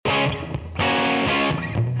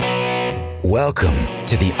Welcome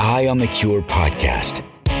to the Eye on the Cure podcast,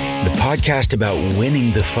 the podcast about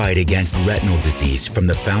winning the fight against retinal disease from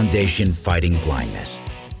the Foundation Fighting Blindness.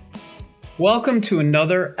 Welcome to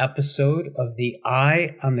another episode of the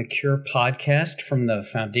Eye on the Cure podcast from the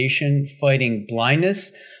Foundation Fighting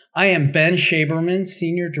Blindness. I am Ben Shaberman,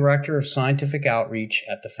 Senior Director of Scientific Outreach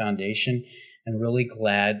at the Foundation, and really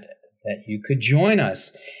glad that you could join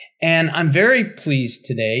us. And I'm very pleased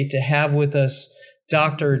today to have with us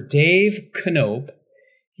Dr. Dave Knoop.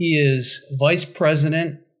 He is Vice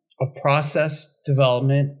President of Process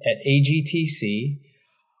Development at AGTC.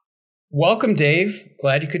 Welcome, Dave.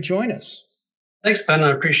 Glad you could join us. Thanks, Ben.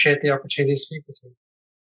 I appreciate the opportunity to speak with you.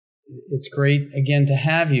 It's great, again, to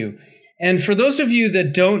have you. And for those of you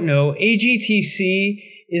that don't know, AGTC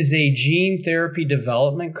is a gene therapy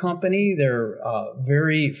development company. They're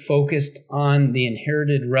very focused on the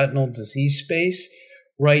inherited retinal disease space.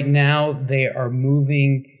 Right now, they are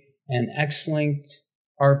moving an X-linked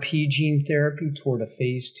RP gene therapy toward a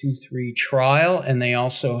phase 2-3 trial, and they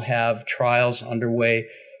also have trials underway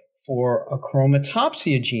for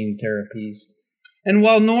achromatopsia gene therapies. And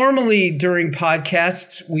while normally during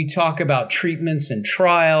podcasts, we talk about treatments and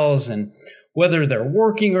trials and whether they're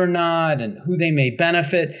working or not and who they may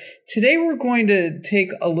benefit, today we're going to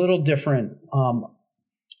take a little different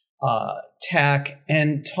tack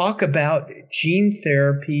and talk about gene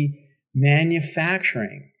therapy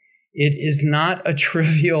manufacturing. It is not a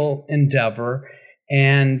trivial endeavor,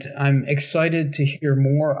 and I'm excited to hear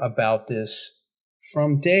more about this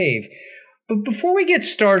from Dave. But before we get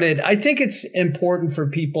started, I think it's important for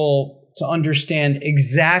people to understand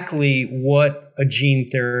exactly what a gene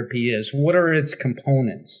therapy is. What are its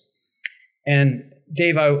components? And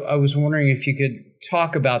Dave, I was wondering if you could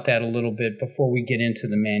talk about that a little bit before we get into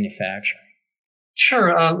the manufacturing.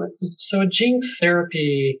 Sure. So a gene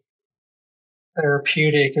therapeutic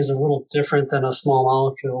is a little different than a small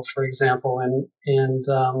molecule, for example, and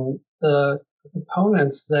the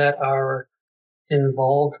components that are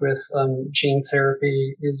involved with gene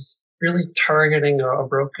therapy is really targeting a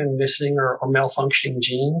broken, missing, or malfunctioning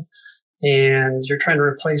gene. And you're trying to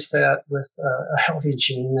replace that with a healthy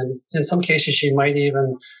gene. And in some cases, you might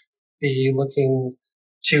even be looking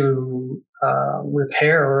to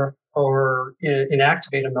repair or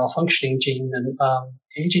inactivate a malfunctioning gene. And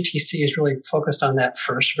AGTC is really focused on that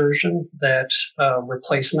first version, that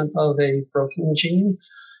replacement of a broken gene.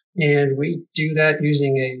 And we do that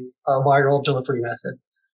using a viral delivery method.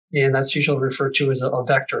 And that's usually referred to as a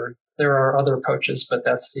vector. There are other approaches, but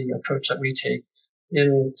that's the approach that we take.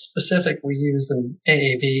 In specific, we use an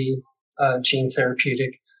AAV gene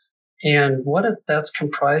therapeutic. And what that's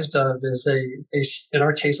comprised of is in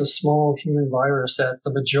our case, a small human virus that the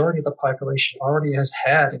majority of the population already has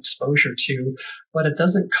had exposure to, but it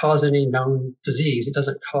doesn't cause any known disease. It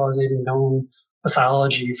doesn't cause any known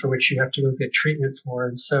pathology for which you have to go get treatment for.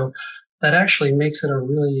 And so that actually makes it a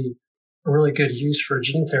really good use for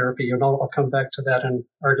gene therapy. And I'll come back to that in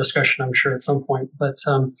our discussion, I'm sure, at some point. But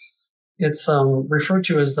it's referred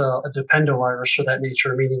to as a dependovirus for that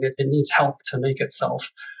nature, meaning it needs help to make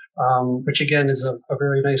itself. Which again is a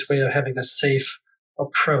very nice way of having a safe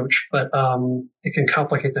approach, but it can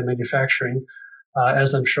complicate the manufacturing,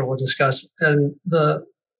 as I'm sure we'll discuss. And the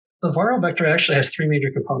viral vector actually has three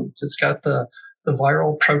major components. It's got the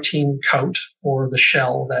viral protein coat, or the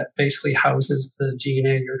shell, that basically houses the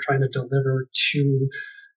DNA you're trying to deliver to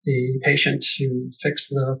the patient to fix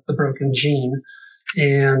the broken gene.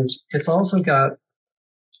 And it's also got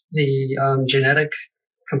the genetic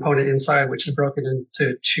component inside, which is broken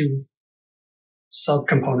into two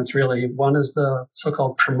subcomponents, really. One is the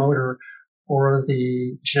so-called promoter, or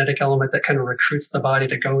the genetic element that kind of recruits the body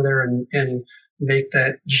to go there and make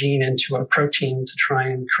that gene into a protein to try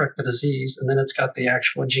and correct the disease. And then it's got the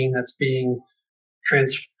actual gene that's being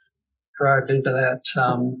transcribed into that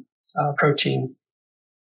protein.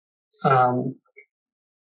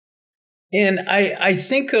 And I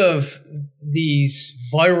think of these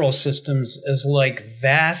viral systems as like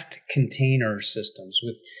vast container systems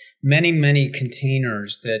with many, many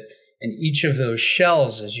containers that, and each of those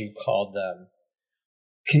shells, as you called them,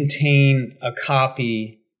 contain a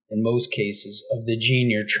copy, in most cases, of the gene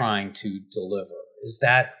you're trying to deliver. Is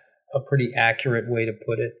that a pretty accurate way to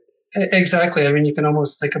put it? Exactly. I mean, you can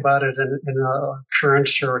almost think about it in a current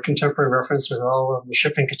or a contemporary reference with all of the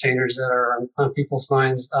shipping containers that are on people's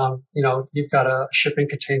minds. You've got a shipping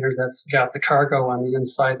container that's got the cargo on the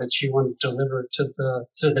inside that you want to deliver to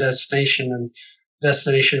the destination, and the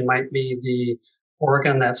destination might be the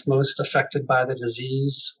organ that's most affected by the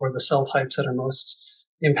disease, or the cell types that are most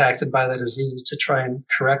impacted by the disease, to try and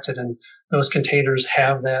correct it. And those containers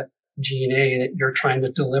have that DNA that you're trying to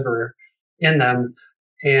deliver. in them.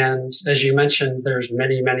 And as you mentioned, there's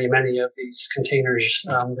many, many, many of these containers.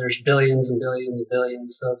 There's billions and billions and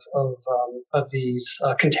billions of these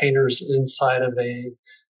containers inside of a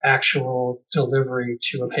actual delivery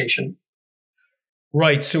to a patient.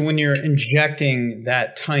 Right. So when you're injecting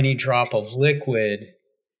that tiny drop of liquid,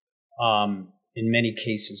 in many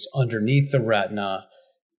cases underneath the retina,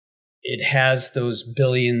 it has those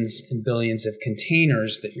billions and billions of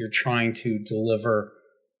containers that you're trying to deliver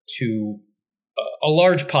to a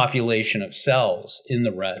large population of cells in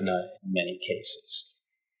the retina in many cases.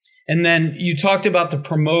 And then you talked about the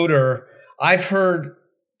promoter. I've heard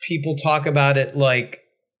people talk about it like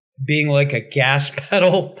being like a gas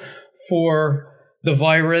pedal for the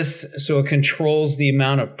virus, so it controls the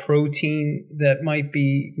amount of protein that might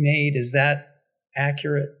be made. Is that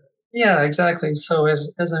accurate? Yeah, exactly. So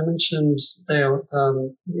as I mentioned,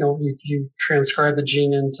 you transcribe the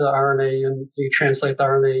gene into RNA and you translate the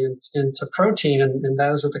RNA into protein, and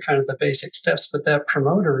those are the kind of the basic steps. But that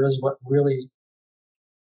promoter is what really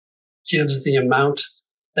gives the amount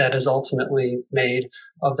that is ultimately made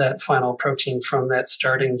of that final protein from that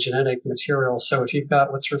starting genetic material. So if you've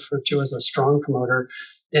got what's referred to as a strong promoter,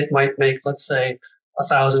 it might make, let's say,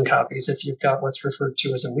 1,000 copies. If you've got what's referred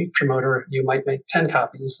to as a weak promoter, you might make 10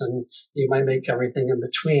 copies, and you might make everything in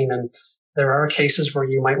between. And there are cases where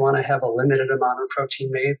you might want to have a limited amount of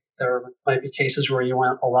protein made. There might be cases where you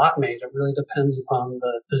want a lot made. It really depends upon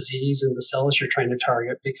the disease and the cells you're trying to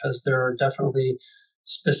target, because there are definitely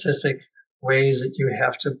specific ways that you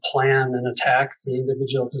have to plan and attack the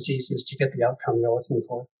individual diseases to get the outcome you're looking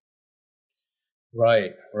for.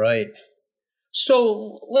 Right, right.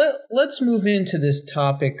 So let's move into this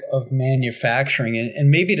topic of manufacturing. And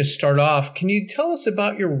maybe to start off, can you tell us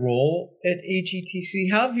about your role at AGTC?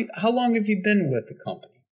 How long have you been with the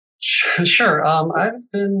company? Sure. I've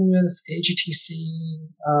been with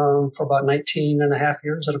AGTC for about 19 and a half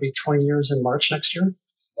years. It'll be 20 years in March next year.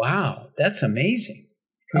 Wow, that's amazing.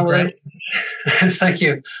 Congratulations. Thank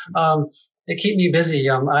you. They keep me busy.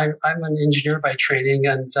 I'm an engineer by training,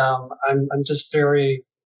 and I'm just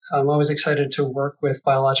I'm always excited to work with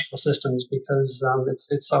biological systems, because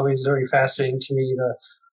it's always very fascinating to me, the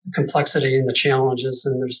complexity and the challenges,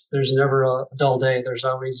 and there's never a dull day. There's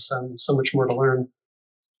always so much more to learn.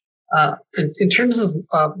 In terms of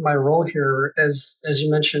my role here, as you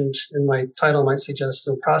mentioned, in my title might suggest,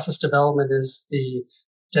 so process development is the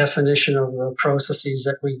definition of the processes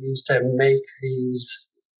that we use to make these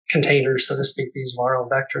containers, so to speak, these viral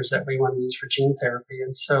vectors that we want to use for gene therapy.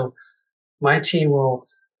 And so my team will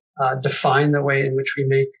define the way in which we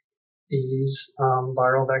make these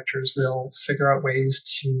viral vectors. They'll figure out ways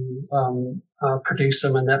to produce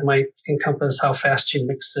them, and that might encompass how fast you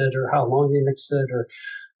mix it, or how long you mix it, or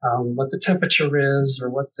what the temperature is, or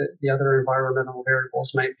what the other environmental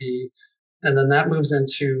variables might be. And then that moves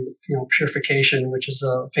into purification, which is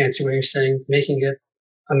a fancy way of saying making it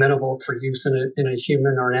amenable for use in a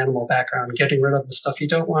human or an animal background, getting rid of the stuff you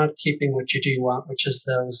don't want, keeping what you do want, which is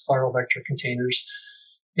those viral vector containers.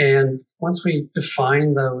 And once we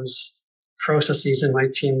define those processes in my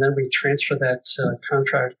team, then we transfer that to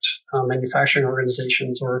contract manufacturing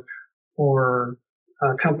organizations or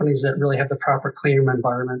companies that really have the proper clean room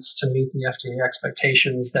environments to meet the FDA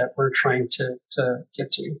expectations that we're trying to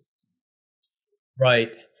get to.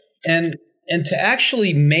 Right. And to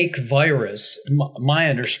actually make virus, my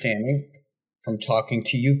understanding from talking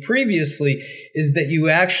to you previously is that you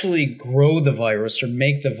actually grow the virus or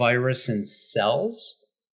make the virus in cells?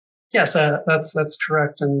 Yes, that's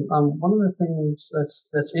correct. And one of the things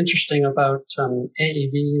that's interesting about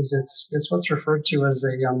AAVs, it's what's referred to as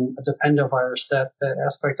a dependovirus. That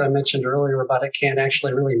aspect I mentioned earlier about it can't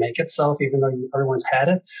actually really make itself, even though everyone's had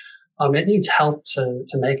it. It needs help to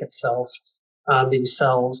make itself, these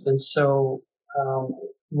cells. And so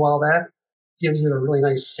while that gives it a really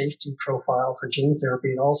nice safety profile for gene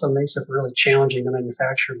therapy, it also makes it really challenging to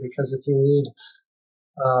manufacture, because if you need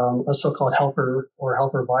a so-called helper or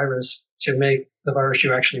helper virus to make the virus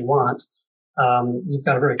you actually want, you've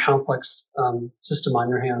got a very complex system on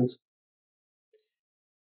your hands.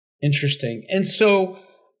 Interesting. And so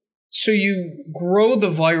you grow the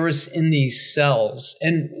virus in these cells,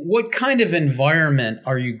 and what kind of environment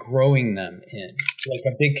are you growing them in?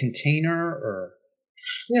 Like a big container, or?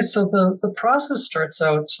 Yeah, so the process starts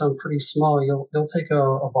out pretty small. You'll take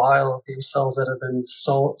a vial of these cells that have been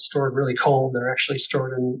stored really cold. They're actually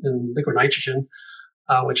stored in liquid nitrogen,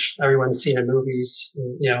 which everyone's seen in movies.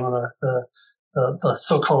 The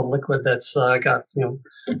so-called liquid that's got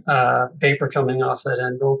vapor coming off it,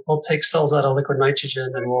 and we'll take cells out of liquid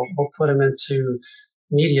nitrogen, and we'll put them into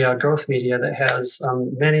media, growth media that has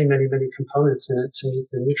many, many, many components in it to meet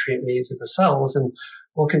the nutrient needs of the cells. And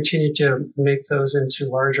we'll continue to make those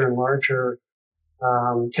into larger and larger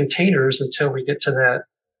containers until we get to that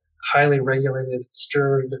highly regulated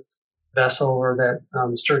stirred vessel or that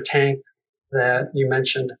stirred tank that you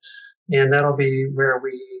mentioned. And that'll be where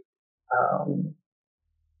we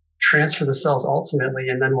transfer the cells ultimately,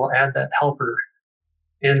 and then we'll add that helper.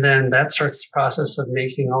 And then that starts the process of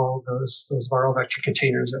making all of those viral vector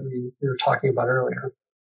containers that we were talking about earlier.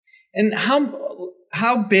 And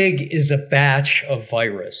how big is a batch of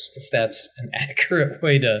virus, if that's an accurate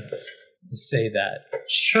way to say that?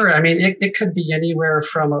 Sure. I mean, it could be anywhere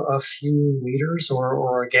from a few liters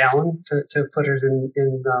or a gallon to put it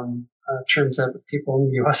in terms that people in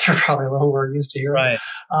the U.S. are probably a little more used to here. Right.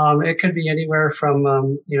 It could be anywhere from,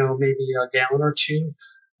 maybe a gallon or two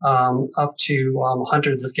up to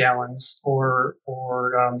hundreds of gallons or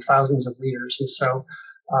thousands of liters. And so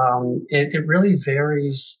it really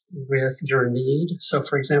varies with your need. So,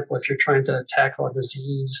 for example, if you're trying to tackle a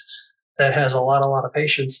disease that has a lot of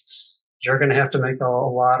patients, you're going to have to make a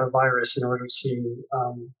lot of virus in order to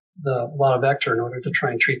a lot of vector in order to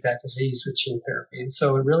try and treat that disease with gene therapy. And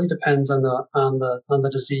so it really depends on the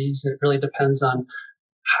disease. It really depends on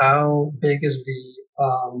how big is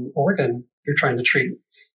the organ you're trying to treat.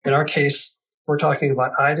 In our case, we're talking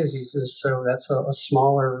about eye diseases, so that's a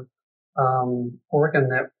smaller organ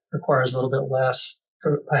that requires a little bit less,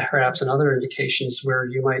 perhaps in other indications where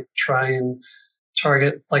you might try and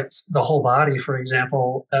target like the whole body, for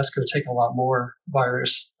example. That's going to take a lot more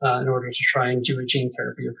virus in order to try and do a gene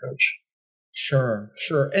therapy approach. Sure.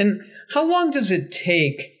 And how long does it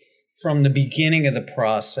take from the beginning of the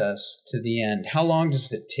process to the end? How long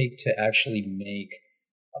does it take to actually make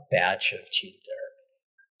a batch of gene therapy?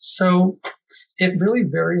 So it really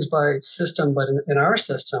varies by system, but in our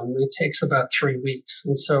system, it takes about 3 weeks.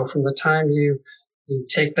 And so from the time you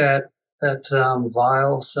take that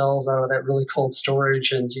vial of cells out of that really cold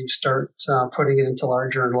storage and you start putting it into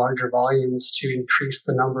larger and larger volumes to increase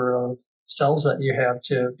the number of cells that you have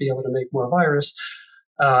to be able to make more virus,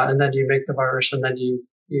 and then you make the virus, and then you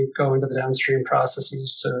go into the downstream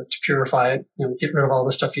processes to purify it, get rid of all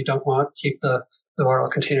the stuff you don't want, keep the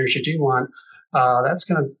viral containers you do want. That's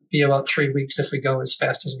going to be about 3 weeks if we go as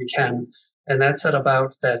fast as we can. And that's at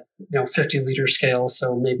about that, 50 liter scale.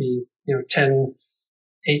 So maybe,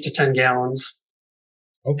 8 to 10 gallons.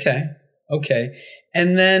 Okay.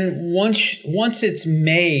 And then once it's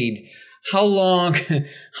made, how long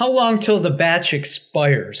till the batch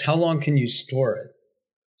expires? How long can you store it?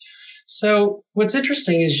 So what's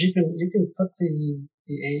interesting is you can put the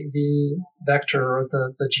AAV vector or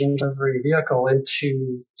the gene delivery vehicle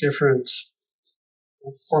into different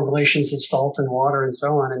formulations of salt and water and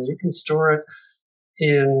so on, and you can store it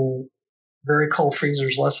in very cold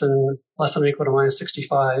freezers, less than or equal to minus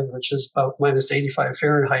 65, which is about minus 85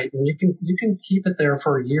 Fahrenheit, and you can keep it there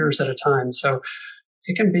for years at a time. So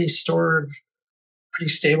it can be stored pretty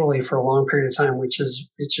stably for a long period of time, which is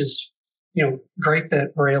great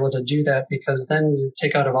that we're able to do that, because then you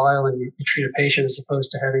take out a vial and you treat a patient as opposed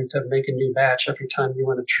to having to make a new batch every time you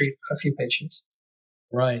want to treat a few patients.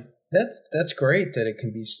 Right. That's great that it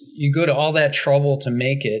can be. You go to all that trouble to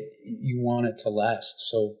make it. You want it to last.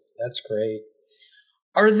 So that's great.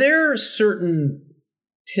 Are there certain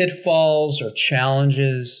pitfalls or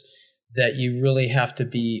challenges that you really have to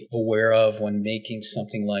be aware of when making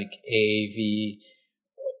something like AAV?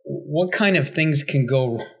 What kind of things can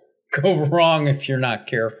go wrong if you're not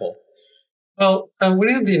careful? Well,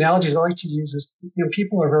 one of the analogies I like to use is,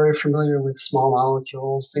 people are very familiar with small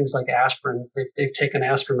molecules, things like aspirin. They've taken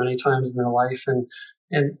aspirin many times in their life, and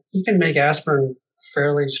you can make aspirin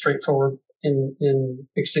fairly straightforward in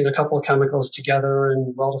mixing a couple of chemicals together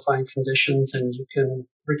in well-defined conditions, and you can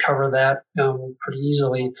recover that pretty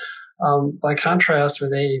easily. By contrast,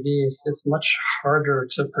 with AAVs, it's much harder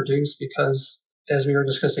to produce because, as we were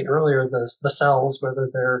discussing earlier, the cells, whether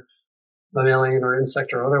they're mammalian or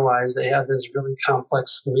insect or otherwise, they have this really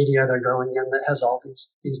complex media they're growing in that has all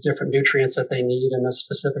these different nutrients that they need in a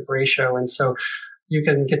specific ratio. And so you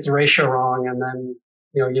can get the ratio wrong, and then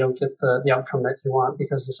you don't get the outcome that you want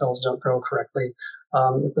because the cells don't grow correctly.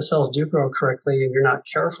 If the cells do grow correctly and you're not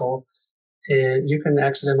careful, you can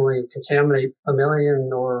accidentally contaminate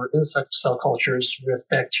mammalian or insect cell cultures with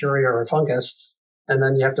bacteria or fungus, and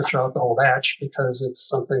then you have to throw out the whole batch because it's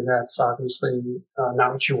something that's obviously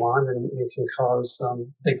not what you want, and it can cause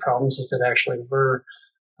big problems if it actually were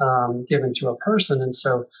given to a person. And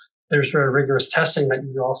so there's very rigorous testing that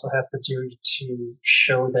you also have to do to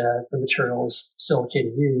show that the material is still okay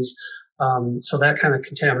to use. So that kind of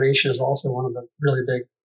contamination is also one of the really big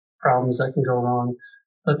problems that can go wrong.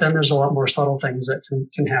 But then there's a lot more subtle things that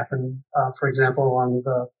can happen. For example, on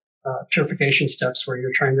the purification steps where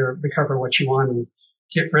you're trying to recover what you want and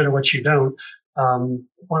get rid of what you don't,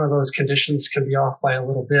 one of those conditions can be off by a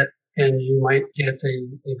little bit, and you might get a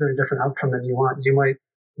very different outcome than you want. You might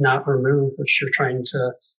not remove what you're trying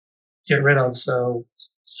to get rid of. So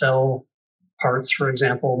cell parts, for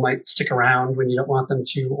example, might stick around when you don't want them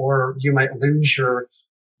to, or you might lose your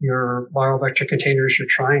viral vector containers you're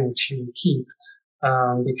trying to keep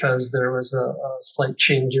because there was a slight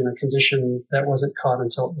change in the condition that wasn't caught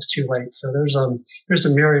until it was too late. So there's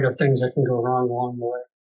a myriad of things that can go wrong along the way.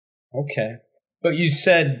 Okay. But you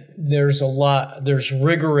said there's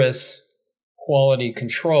rigorous quality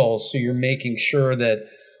control. So you're making sure that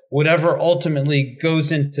whatever ultimately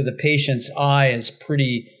goes into the patient's eye is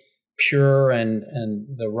pretty pure and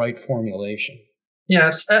the right formulation.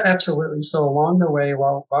 Yes, absolutely. So along the way,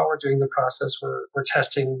 while we're doing the process, we're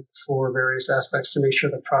testing for various aspects to make sure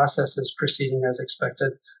the process is proceeding as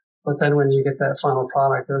expected. But then when you get that final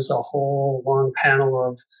product, there's a whole long panel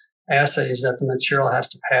of assays that the material has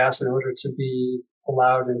to pass in order to be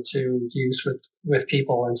allowed into use with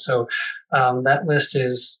people. And so that list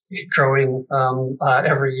is growing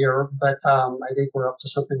every year, but I think we're up to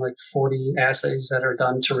something like 40 assays that are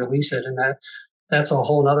done to release it. And that's a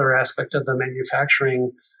whole other aspect of the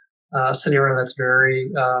manufacturing scenario that's very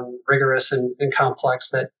rigorous and complex,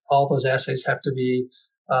 that all those assays have to be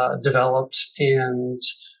developed and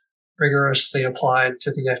rigorously applied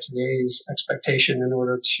to the FDA's expectation in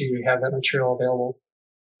order to have that material available.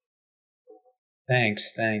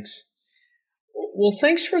 Thanks. Well,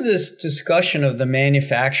 thanks for this discussion of the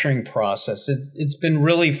manufacturing process. It's been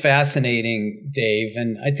really fascinating, Dave,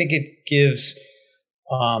 and I think it gives,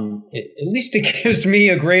 at least it gives me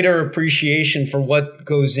a greater appreciation for what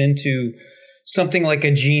goes into something like a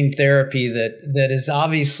gene therapy that is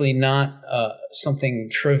obviously not something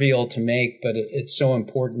trivial to make, but it's so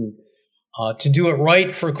important to do it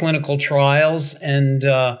right for clinical trials. And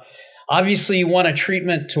obviously you want a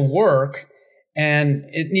treatment to work, and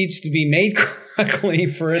it needs to be made correctly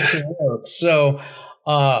for it to work. So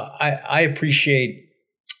I appreciate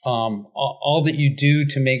all that you do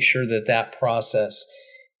to make sure that process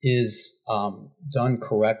is done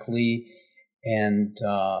correctly and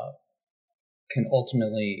can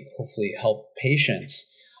ultimately, hopefully, help patients.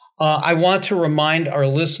 I want to remind our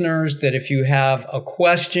listeners that if you have a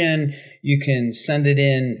question, you can send it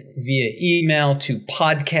in via email to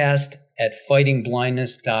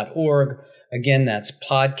podcast@fightingblindness.org. Again, that's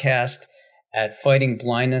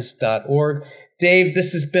podcast@fightingblindness.org. Dave,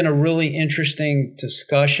 this has been a really interesting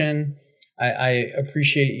discussion. I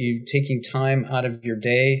appreciate you taking time out of your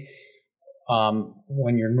day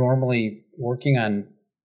when you're normally working on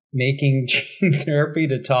making gene therapy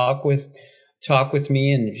to talk with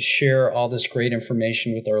me and share all this great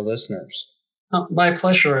information with our listeners. My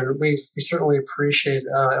pleasure. And we certainly appreciate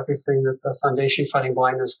everything that the Foundation Fighting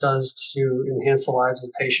Blindness does to enhance the lives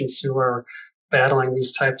of patients who are battling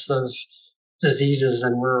these types of diseases.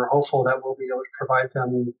 And we're hopeful that we'll be able to provide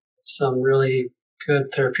them some really good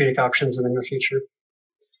therapeutic options in the near future.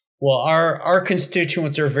 Well, our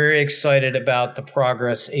constituents are very excited about the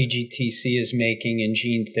progress AGTC is making in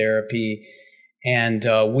gene therapy. And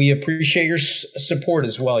we appreciate your support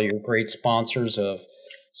as well. You're great sponsors of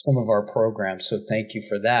some of our programs. So thank you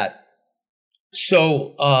for that.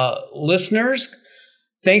 So listeners,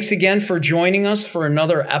 thanks again for joining us for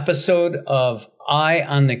another episode of Eye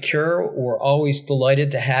on the Cure. We're always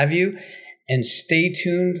delighted to have you. And stay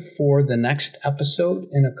tuned for the next episode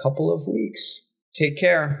in a couple of weeks. Take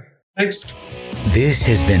care. Thanks. This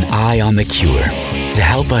has been Eye on the Cure. To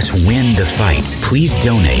help us win the fight, please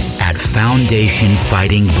donate at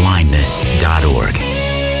foundationfightingblindness.org.